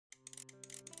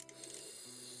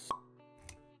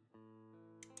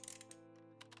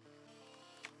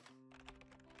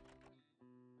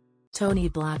Tony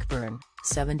Blackburn,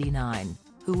 79,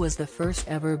 who was the first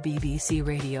ever BBC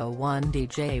Radio 1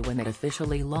 DJ when it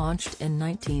officially launched in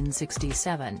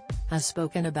 1967, has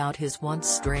spoken about his once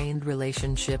strained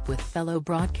relationship with fellow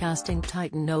broadcasting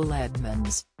titan Noel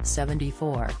Edmonds,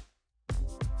 74.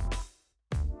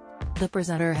 The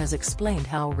presenter has explained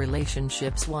how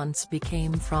relationships once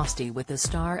became frosty with the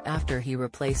star after he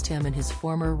replaced him in his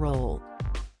former role.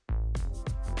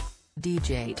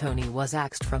 DJ Tony was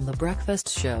axed from The Breakfast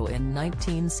Show in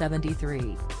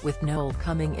 1973, with Noel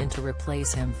coming in to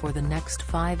replace him for the next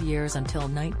 5 years until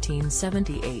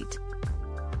 1978.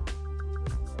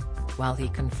 While he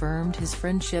confirmed his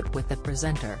friendship with the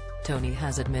presenter, Tony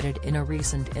has admitted in a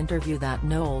recent interview that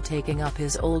Noel taking up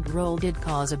his old role did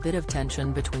cause a bit of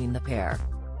tension between the pair.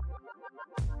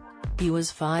 "He was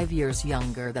 5 years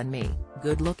younger than me,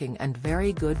 good-looking and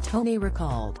very good," Tony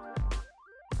recalled.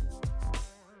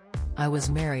 "I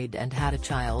was married and had a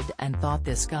child and thought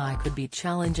this guy could be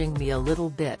challenging me a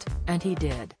little bit, and he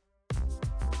did.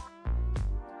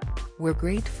 We're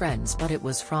great friends, but it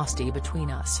was frosty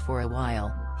between us for a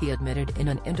while," he admitted in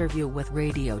an interview with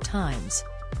Radio Times.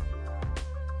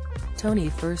 Tony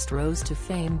first rose to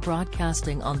fame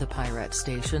broadcasting on the pirate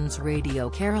stations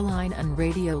Radio Caroline and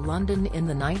Radio London in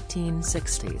the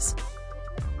 1960s.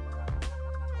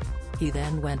 He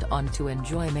then went on to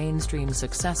enjoy mainstream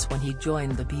success when he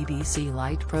joined the BBC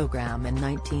Light programme in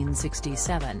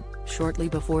 1967, shortly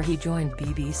before he joined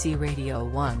BBC Radio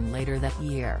 1 later that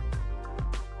year.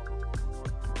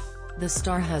 The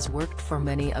star has worked for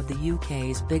many of the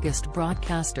UK's biggest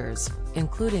broadcasters,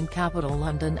 including Capital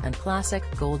London and Classic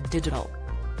Gold Digital.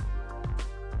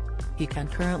 He can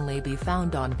currently be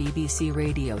found on BBC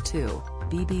Radio 2,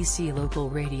 BBC Local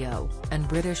Radio, and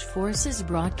British Forces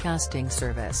Broadcasting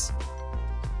Service.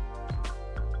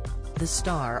 The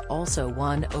star also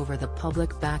won over the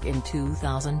public back in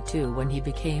 2002 when he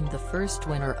became the first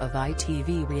winner of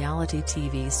ITV reality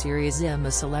TV series I'm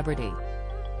a Celebrity.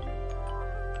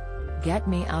 Get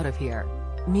Me Out of Here.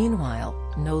 Meanwhile,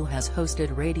 Noel has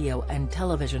hosted radio and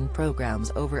television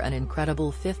programs over an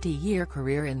incredible 50-year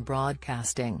career in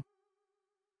broadcasting.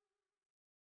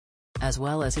 As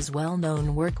well as his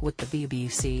well-known work with the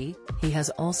BBC, he has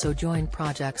also joined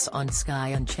projects on Sky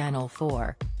and Channel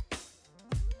 4.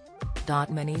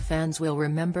 Many fans will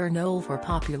remember Noel for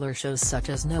popular shows such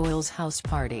as Noel's House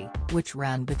Party, which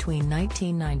ran between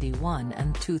 1991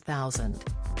 and 2000.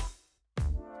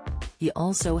 He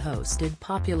also hosted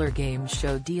popular game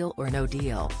show Deal or No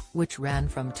Deal, which ran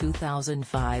from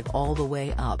 2005 all the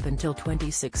way up until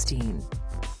 2016.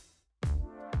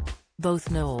 Both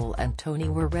Noel and Tony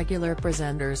were regular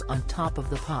presenters on Top of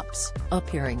the Pops,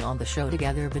 appearing on the show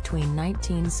together between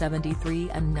 1973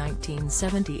 and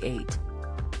 1978.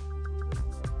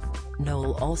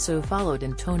 Noel also followed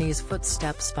in Tony's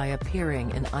footsteps by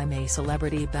appearing in I'm a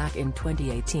Celebrity back in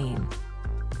 2018.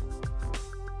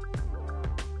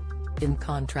 In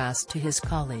contrast to his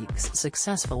colleague's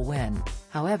successful win,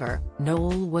 however,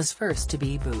 Noel was first to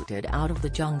be booted out of the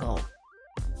jungle.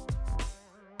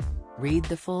 Read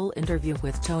the full interview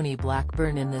with Tony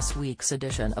Blackburn in this week's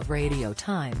edition of Radio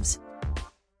Times.